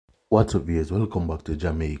What's up viewers, welcome back to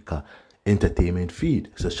Jamaica Entertainment Feed.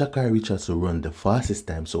 So Sha'Carri Richardson run the fastest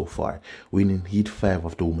time so far, winning heat 5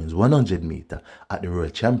 of the women's 100 meter at the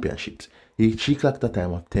World Championships. She clocked a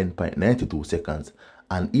time of 10.92 seconds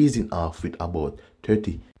and easing off with about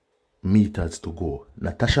 30 meters to go.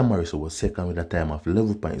 Natasha Morrison was second with a time of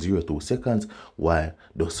 11.02 seconds, while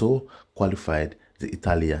Dosso qualified the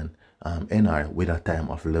Italian NR with a time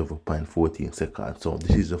of 11.14 seconds. So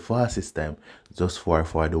this is the fastest time just for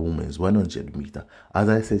the women's 100 meter. As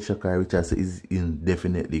I said, Sha'Carri Richardson is in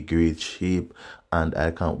definitely great shape, and I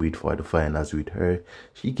can't wait for the finals with her.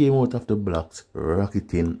 She came out of the blocks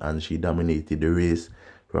rocketing and she dominated the race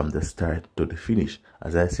from the start to the finish.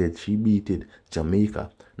 As I said, she beated Jamaica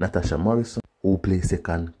Natasha Morrison, who placed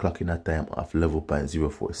second, clocking a time of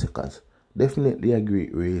 11.04 seconds. Definitely a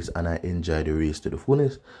great race, and I enjoyed the race to the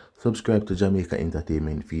fullest. Subscribe to Jamaica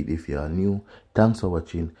Entertainment Feed if you are new. Thanks for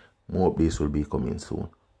watching. More updates will be coming soon.